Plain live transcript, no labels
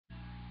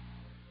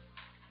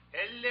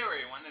Hello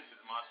everyone, this is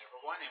Monster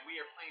for One, and we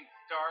are playing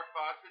Star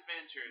Fox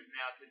Adventures.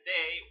 Now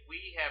today,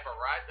 we have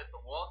arrived at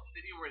the walled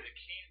city where the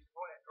King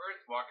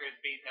Earthwalker is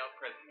being held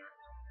prisoner.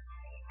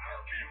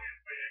 Our king is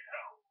being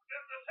held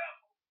in the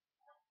temple.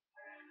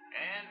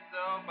 And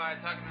so, by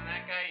talking to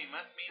that guy, he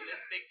must mean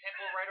this big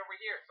temple right over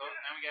here. So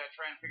now we gotta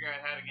try and figure out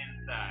how to get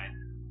inside.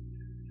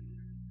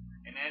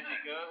 And as you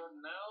go,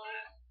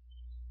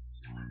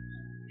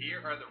 here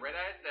are the red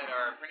eyes that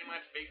are pretty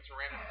much big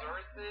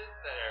tyrannosauruses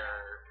that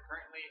are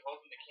currently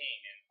holding the king.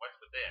 And what's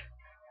with this?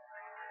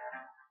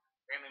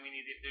 Apparently we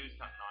need to do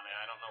something on it.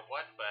 I don't know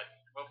what, but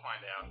we'll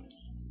find out.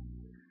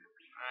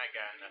 I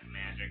got enough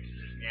magic.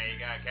 Yeah, you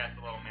gotta cast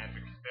a little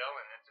magic spell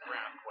and it's a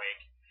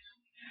groundquake.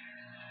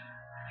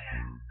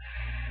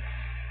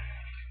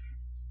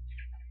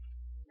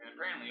 And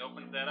apparently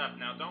opens that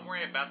up. Now don't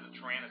worry about the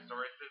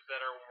tyrannosauruses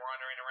that are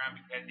wandering around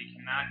because you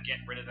cannot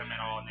get rid of them at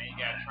all. Now you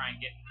gotta try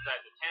and get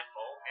inside the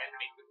temple and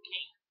meet the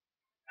king.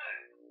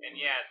 And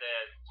yeah, the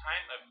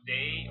time of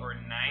day or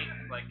night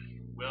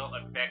will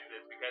affect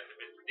this because if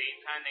it's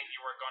daytime then you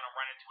are gonna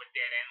run into a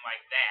dead end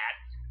like that.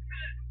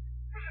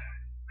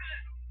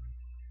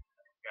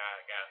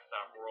 Gotta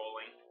stop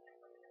rolling.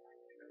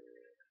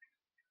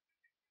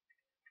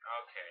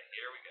 Okay,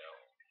 here we go.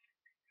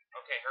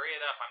 Okay, hurry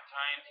it up, I'm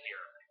timed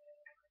here.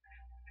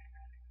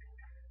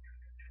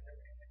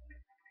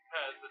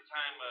 Because the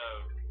time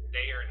of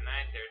day or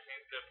night there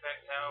seems to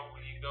affect how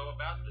you go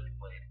about this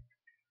place.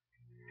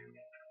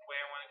 The way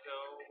I want to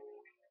go...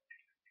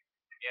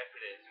 Yes,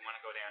 it is. You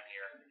want to go down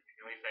here.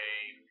 At least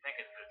I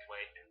think it's this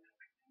way.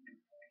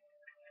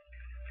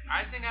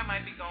 I think I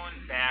might be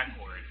going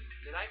backwards.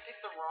 Did I pick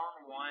the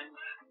wrong one?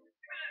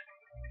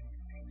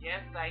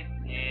 Yes, I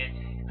did.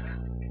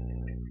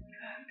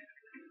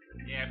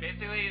 Yeah,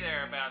 basically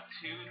there are about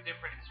two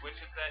different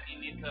switches that you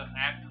need to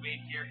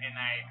activate here, and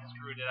I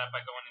screwed it up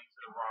by going into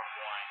the wrong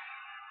one.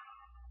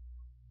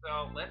 So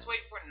let's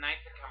wait for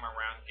night to come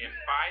around. Get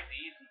by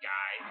these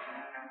guys.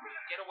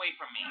 Get away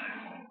from me.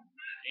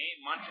 They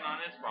ain't munching on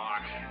this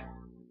rock.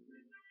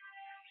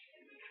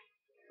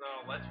 So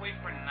let's wait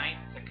for night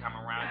to come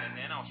around, and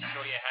then I'll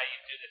show you how you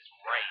do this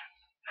right.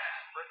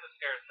 First, let's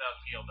get ourselves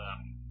healed up.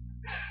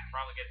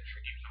 Probably get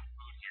tricky some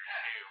food here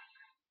too.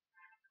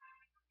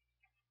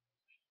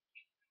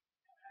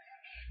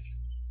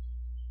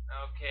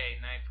 Okay,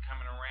 night's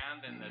coming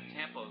around, and the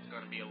temple is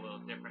going to be a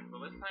little different.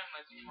 So this time,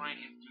 let's try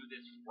and do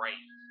this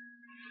right.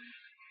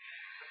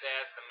 But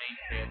that's the main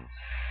bit.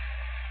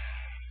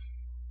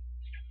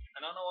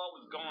 I don't know what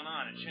was going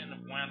on. It shouldn't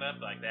have wound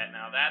up like that.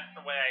 Now, that's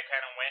the way I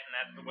kind of went, and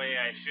that's the way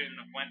I shouldn't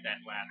have went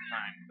that last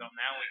time. So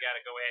now we got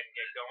to go ahead and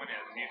get going.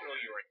 As usual,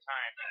 you are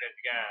timed because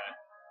you got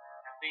to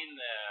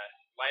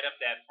light up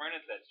that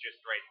furnace that's just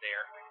right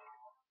there.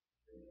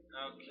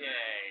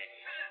 Okay.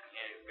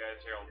 Yeah, these guys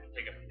here will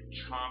take a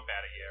chomp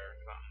out of you or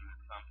something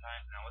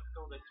sometimes. Now let's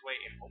go this way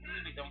and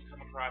hopefully we don't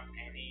come across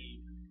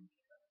any...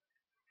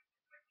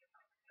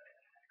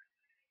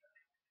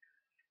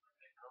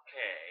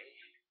 Okay.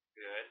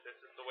 Good. This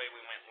is the way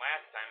we went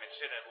last time. It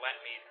should have let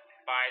me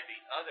by the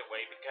other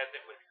way because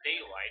it was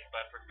daylight,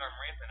 but for some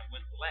reason it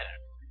wouldn't let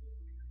us.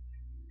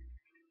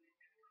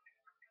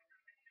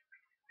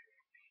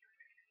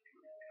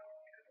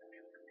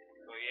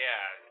 So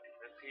yeah,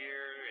 this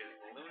here is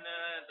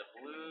Luna, the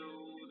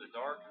blue, the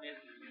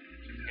darkness.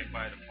 Just get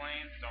by the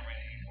flames, don't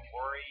really need to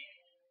worry.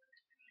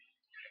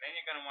 And then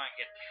you're gonna want to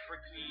get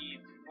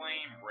Tricky's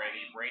flame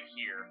ready right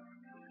here.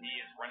 He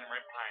is running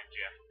right behind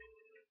you.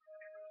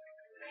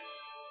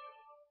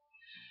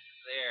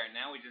 There,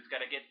 now we just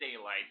gotta get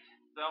daylight.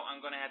 So I'm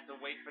gonna have to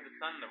wait for the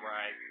sun to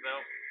rise. So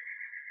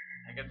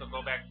I guess I'll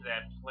go back to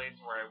that place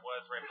where I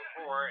was right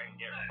before and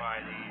get by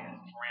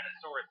these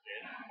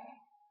tyrannosauruses.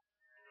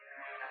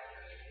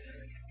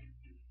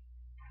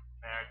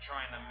 They're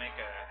trying to make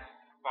a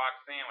fox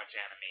sandwich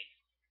out of me.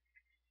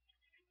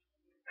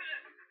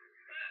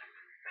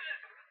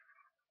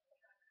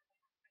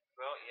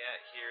 So yeah,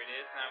 here it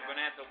is. Now I'm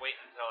gonna have to wait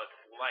until it's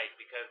light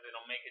because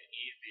it'll make it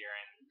easier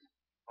and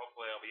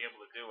hopefully I'll be able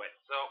to do it.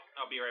 So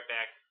I'll be right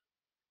back.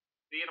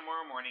 See you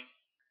tomorrow morning.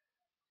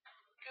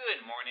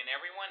 Good morning,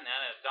 everyone. Now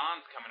that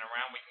dawn's coming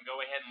around, we can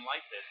go ahead and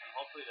light this, and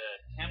hopefully the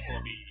temple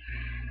will be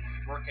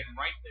working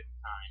right this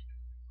time.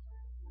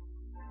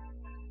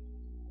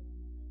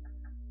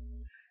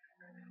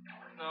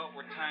 So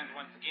we're timed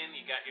once again.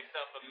 You got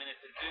yourself a minute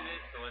to do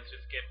this, so let's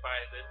just get by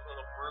this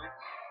little brute.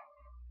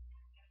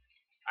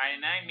 I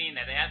mean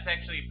that that's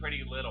actually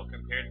pretty little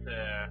compared to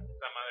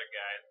some other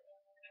guys.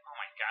 Oh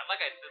my god, like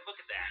I said, look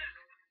at that.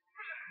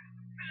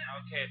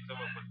 Okay, so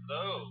it was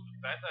those.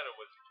 I thought it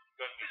was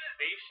going to be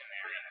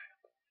stationary.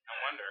 I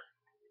wonder.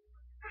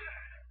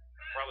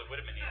 Probably would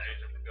have been easier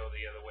just to go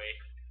the other way.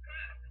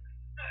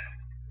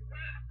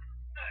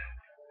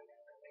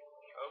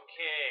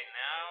 Okay,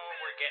 now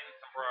we're getting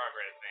some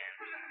progress in.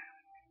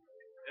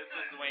 This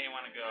is the way you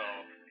want to go.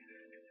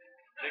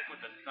 Stick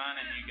with the sun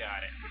and you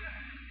got it.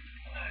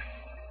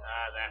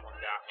 That one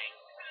got me.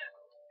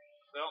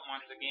 So,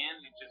 once again,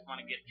 you just want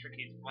to get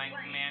Tricky's flame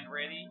command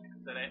ready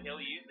so that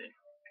he'll use it.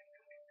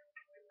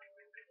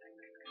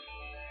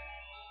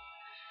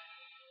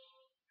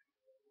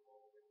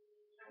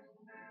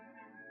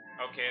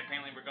 Okay,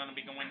 apparently we're going to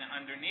be going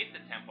underneath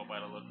the temple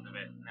by the looks of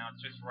it. Now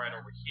it's just right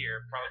over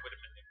here. Probably would have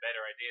been a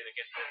better idea to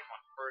get this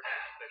one first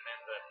and then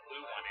the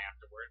blue one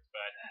afterwards,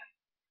 but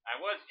I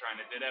was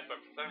trying to do that, but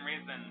for some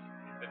reason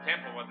the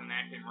temple wasn't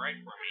acting right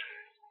for me.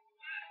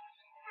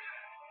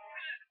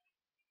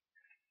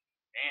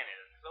 Man, it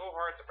is so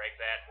hard to break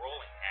that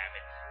rolling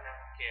habit.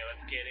 Okay,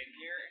 let's get in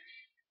here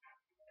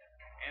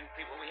and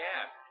see what we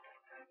have.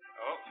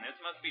 Oh, and this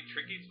must be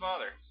Tricky's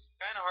father.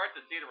 Kind of hard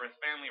to see the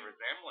family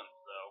resemblance,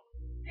 though.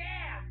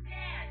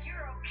 Dad,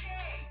 you're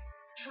okay.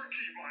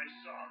 Tricky, my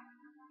son.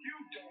 You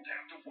don't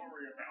have to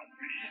worry about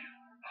me.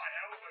 I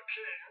am the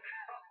king.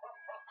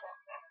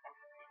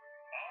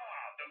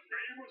 The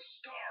famous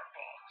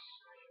starfox,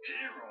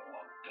 hero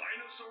of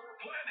Dinosaur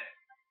Planet.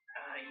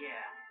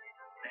 Yeah,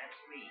 that's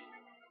me.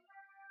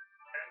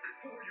 And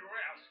before you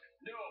ask,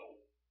 no,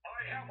 I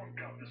haven't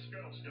got the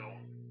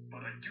spellstone,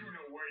 but I do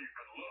know where you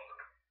can look.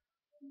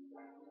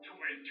 To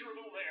enter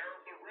the lair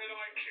of the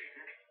Red-Eye King,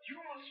 you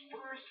must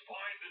first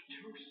find the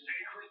two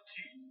sacred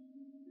teeth.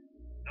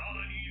 Not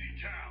an easy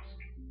task,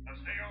 as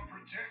they are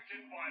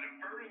protected by the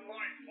very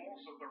life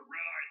force of the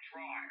Red-Eye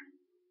tribe.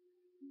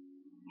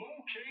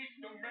 Locate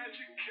the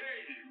magic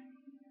cave.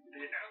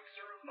 The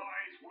answer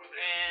lies within.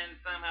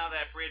 And somehow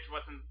that bridge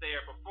wasn't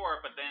there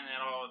before, but then it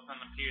all of a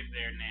sudden appears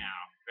there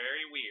now.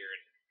 Very weird.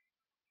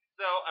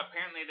 So,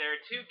 apparently there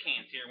are two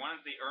kings here. One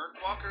is the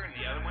Earthwalker, and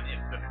the other one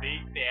is the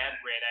big bad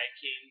red-eyed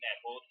king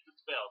that holds the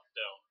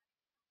spellstone.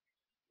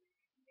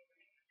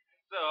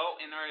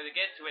 So, in order to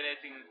get to it, as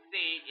you can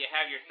see, you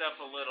have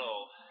yourself a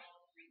little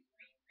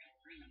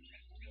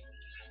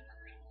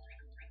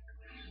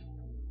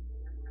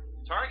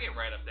target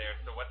right up there.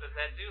 So what does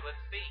that do?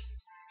 Let's see.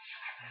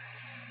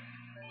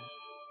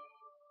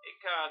 It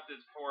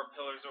causes 4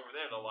 pillars over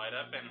there to light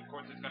up, and of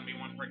course there's going to be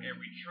one for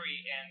every tree,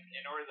 and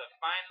in order to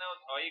find those,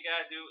 all you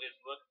gotta do is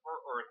look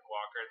for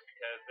Earthwalkers,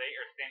 because they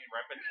are standing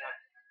right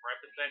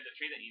beside the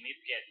tree that you need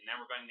to get, and now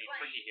we're going to need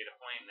Tricky here to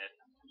flame this.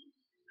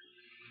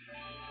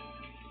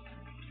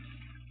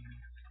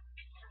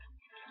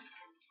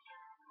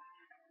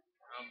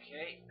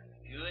 Okay,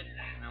 good.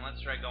 Now let's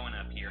try going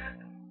up here.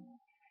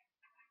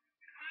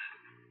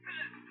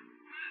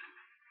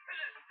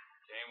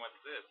 Okay, what's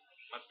this?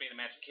 Must be the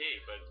magic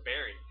cave, but it's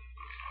buried.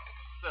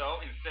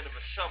 So, instead of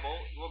a shovel,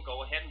 we'll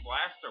go ahead and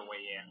blast our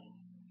way in.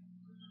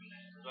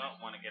 So,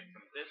 want to get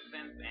some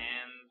distance,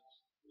 and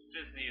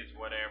just use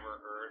whatever,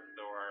 earth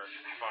or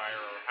fire,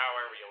 or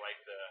however you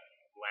like to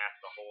blast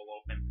the hole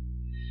open.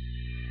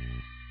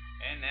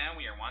 And now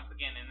we are once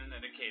again in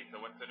another cave. So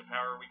what sort of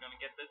power are we going to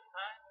get this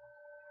time?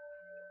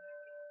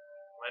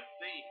 Let's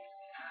see.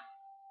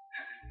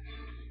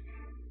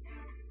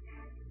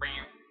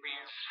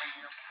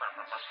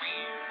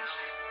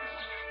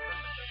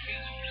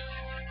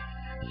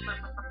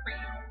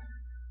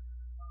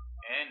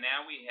 And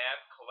now we have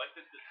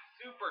collected the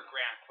Super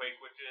Groundquake,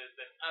 which is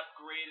an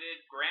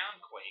upgraded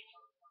Groundquake.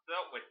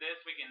 So with this,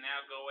 we can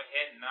now go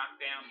ahead and knock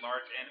down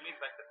large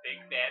enemies like the big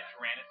bad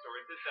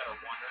Tyrannosauruses that are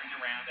wandering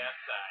around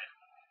outside.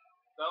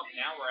 So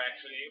now we're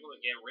actually able to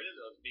get rid of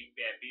those big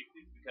bad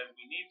beasties because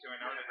we need to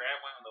in order to grab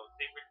one of those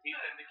sacred teeth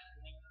that the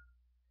King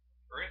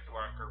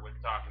Earthwalker was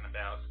talking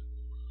about.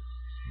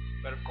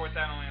 But of course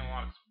that only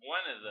unlocks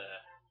one of the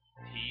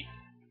teeth.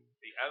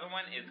 The other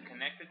one is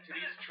connected to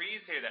these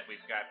trees here that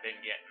we've been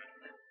getting.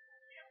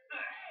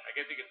 I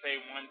guess you could say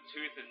one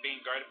tooth is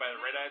being guarded by the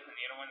Red Eyes and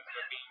the other one is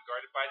being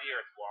guarded by the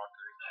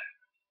Earthwalkers.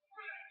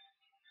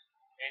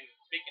 And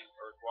speaking of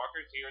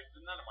Earthwalkers, here's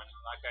another one.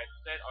 Like I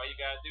said, all you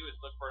gotta do is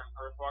look for an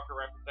Earthwalker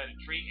right beside a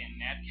tree, and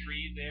that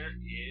tree there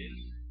is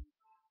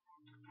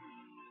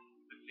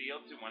the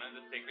seal to one of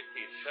the sacred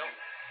teeth. So,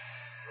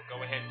 we'll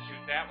go ahead and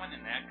shoot that one,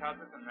 and that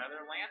causes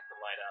another lance to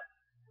light up.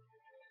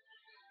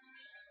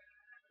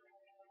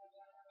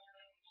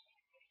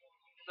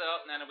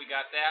 So, now that we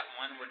got that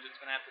one, we're just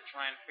gonna have to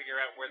try and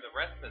figure out where the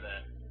rest of the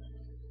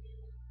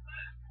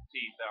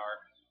teeth are.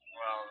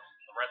 Well,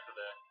 the rest of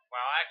the...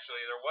 Well,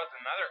 actually, there was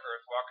another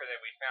Earthwalker that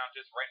we found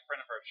just right in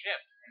front of our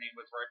ship, and he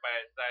was right by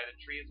the side of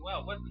the tree as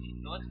well, wasn't he?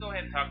 So let's go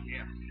ahead and talk to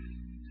him.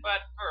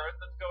 But first,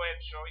 let's go ahead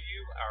and show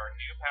you our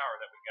new power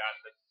that we got,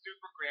 the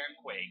Super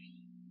Groundquake.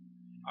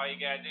 All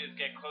you gotta do is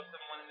get close to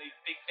one of these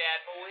big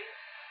bad boys,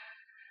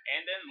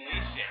 and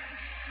unleash it.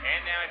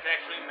 And now it's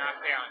actually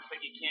knocked down. It's like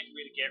you can't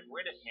really get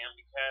rid of him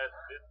because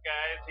these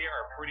guys here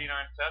are pretty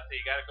darn tough, so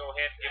you gotta go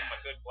ahead and give him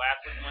a good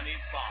blast with one of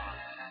these bombs.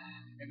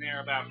 And there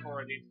are about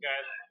 4 of these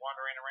guys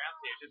wandering around,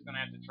 so you're just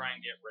gonna have to try and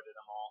get rid of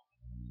them all.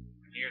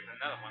 Here's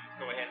another one. Let's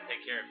go ahead and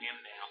take care of him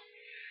now.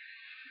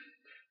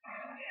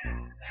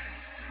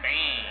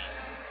 Bang!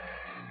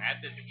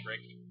 That did the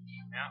trick.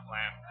 Now,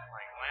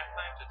 like last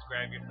time, just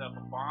grab yourself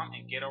a bomb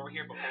and get over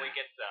here before he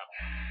gets up.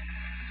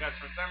 Because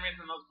for some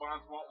reason those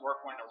bombs won't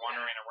work when they're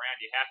wandering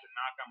around. You have to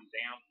knock them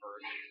down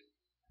first.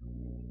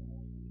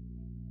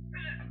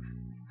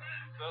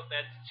 So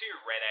that's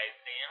 2 red eyes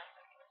down.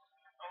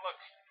 Oh look,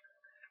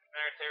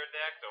 another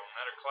pterodactyl,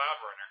 another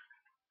cloud runner.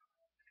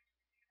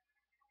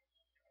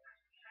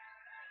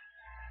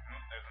 Oh,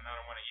 there's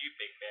another one of you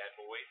big bad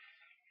boys.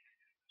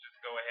 Just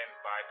go ahead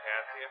and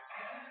bypass you.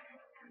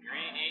 You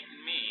ain't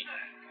eating me.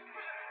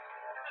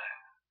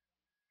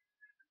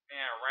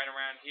 Yeah, right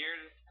around here.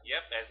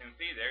 Yep, as you can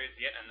see, there is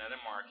yet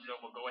another mark. So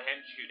we'll go ahead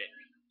and shoot it.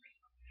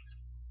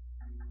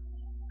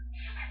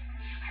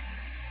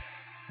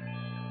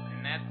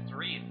 And that's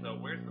 3, so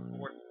where's the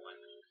 4th one?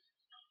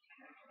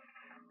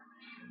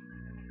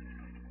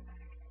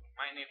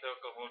 Might need to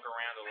go look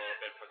around a little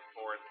bit for the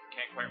 4th.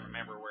 Can't quite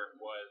remember where it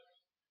was.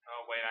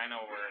 Oh wait, I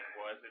know where it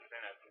was. It's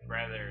in a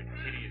rather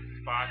tedious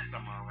spot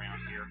somewhere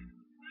around here.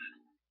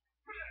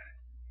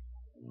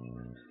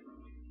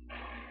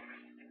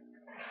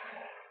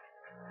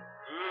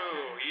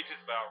 Ooh, he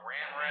just about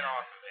ran right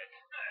off of it.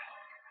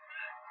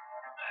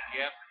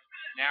 Yep,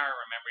 now I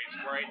remember.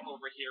 He's right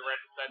over here,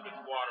 right beside this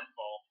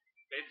waterfall.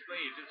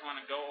 Basically, you just want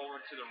to go over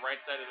to the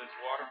right side of this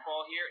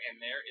waterfall here, and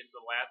there is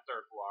the last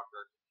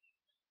Earthwalker,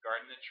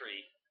 guarding the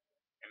tree.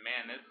 And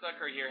man, this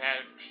sucker here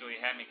actually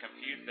had me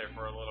confused there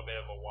for a little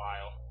bit of a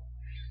while.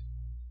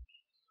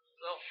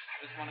 So,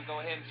 just want to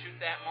go ahead and shoot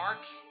that mark,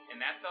 and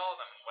that's all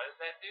of them. What does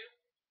that do?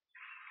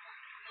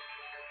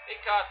 It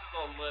causes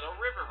a little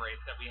river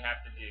race that we have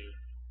to do.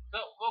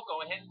 So, we'll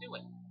go ahead and do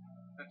it,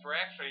 since we're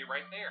actually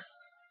right there.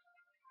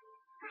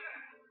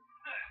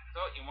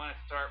 So, you want to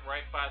start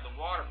right by the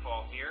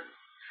waterfall here,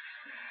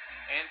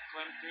 and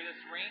swim through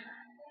this ring,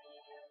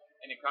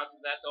 and it causes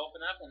that to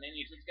open up, and then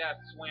you just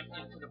gotta swim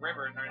into the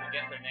river in order to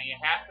get there. Now, you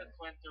have to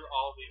swim through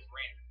all these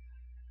rings,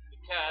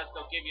 because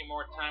they'll give you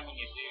more time when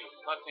you do,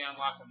 plus they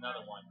unlock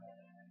another one.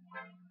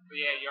 So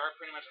yeah, you are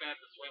pretty much going to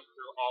have to swim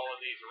through all of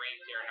these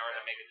rings here in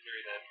order to make it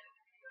through this.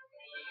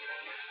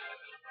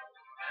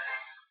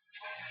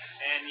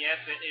 And yes,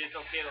 it is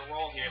okay to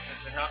roll here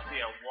since it helps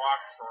you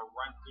walk or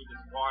run through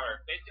this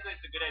water. Basically,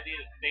 it's a good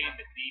idea to stay in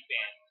the deep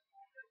end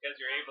because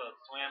you're able to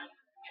swim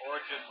or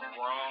just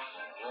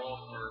roll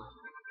through.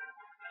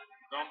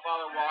 Don't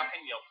bother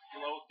walking, you'll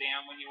slow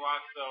down when you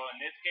walk, so in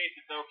this case,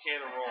 it's okay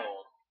to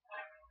roll.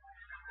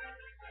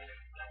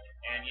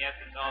 And yes,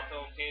 it's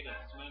also okay to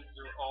swim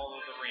through all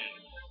of the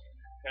rings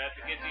because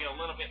it gives you a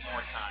little bit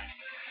more time.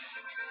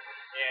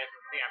 Yeah, as you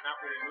can see, I'm not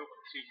really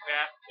moving too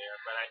fast there,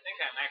 but I think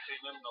I'm actually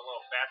moving a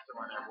little faster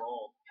when I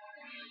roll.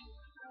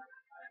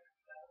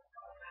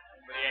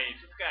 But yeah, you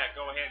just gotta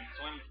go ahead and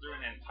swim through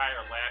an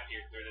entire lap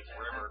here through this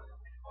river.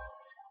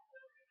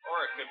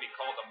 Or it could be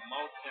called a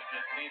moat since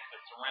it seems to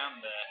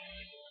surround the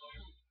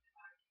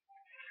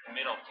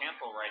middle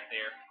temple right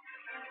there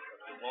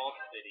of the walled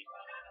city.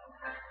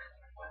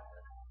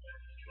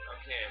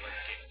 Okay,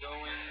 let's get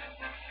going.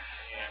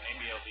 Yeah,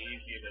 maybe it'll be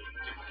easier to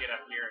just get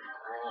up here and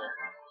roll.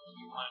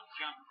 You want to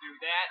jump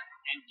through that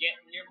and get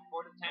in here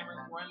before the timer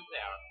runs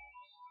out.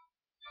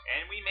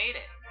 And we made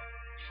it.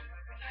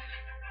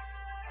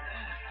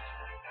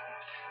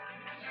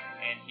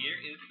 And here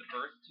is the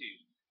first 2.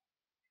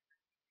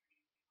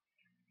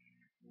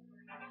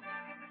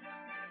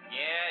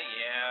 Yeah.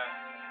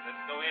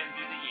 Let's go ahead and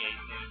do the yay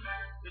thing.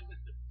 This is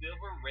the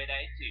silver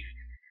red-eye tooth.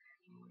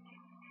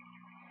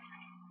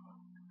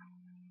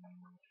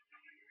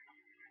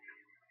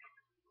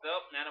 So,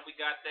 now that we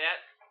got that,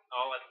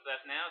 all that's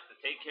left now is to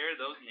take care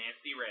of those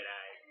nasty red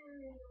eyes.